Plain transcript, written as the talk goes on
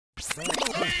Why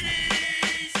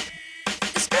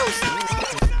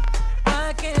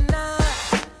can't I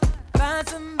find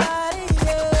somebody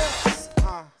else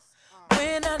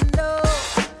when I know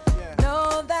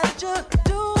that you're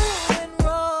doing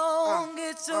wrong?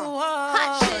 It's so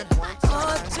hard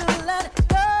to let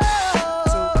go.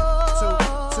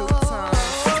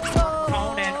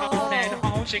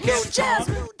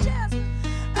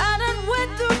 I done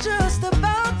went through just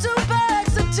about 2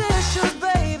 bags of tissues,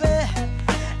 baby,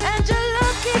 and you're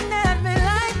looking at me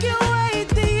like you ain't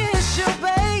the issue,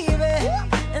 baby.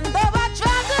 And though I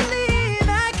tried to leave,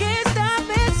 I can't stop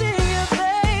missing you,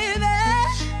 baby.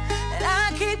 And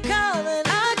I keep coming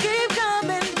back.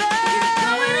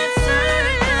 Going in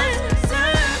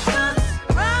circles,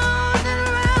 round and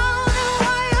round. And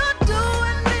why you're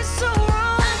doing me so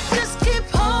wrong? I just keep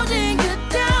holding you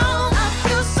down. I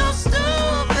feel so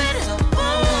stupid, so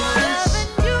foolish,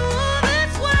 loving you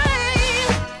this way.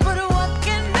 But what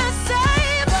can I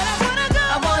say? But I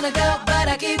wanna go, but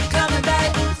I keep coming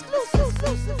back.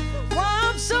 Why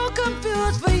I'm so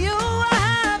confused for you, I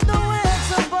have no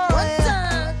answer, boy.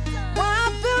 Why I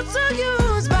feel so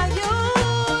used by you,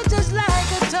 just like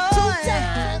a toy.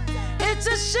 It's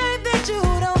a shame that you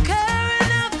don't care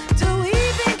enough to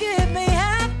even give me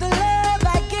half the love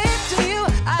I give to you.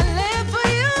 I live for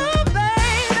you,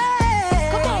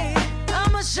 baby.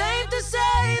 I'm ashamed to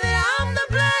say that I'm to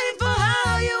blame for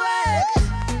how you act,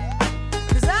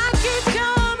 'cause I keep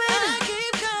coming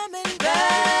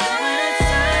back. Going in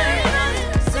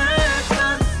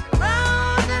circles,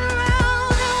 round and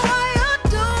round. And why you're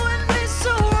doing me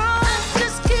so wrong? I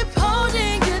just keep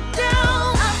holding you down.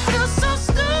 I feel so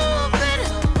stupid,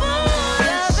 foolish,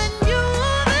 loving you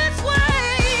this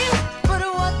way. But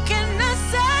what can I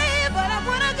say? But I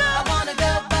wanna go,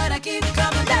 but I keep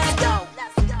coming back.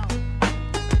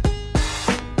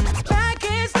 I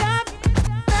can't stop,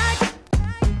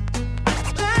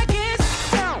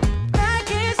 I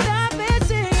can't stop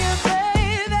missing you,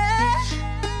 baby.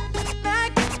 I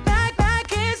can't stop, I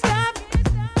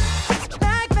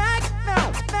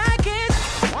can't.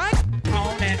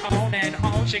 On and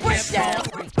on, she kept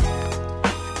on.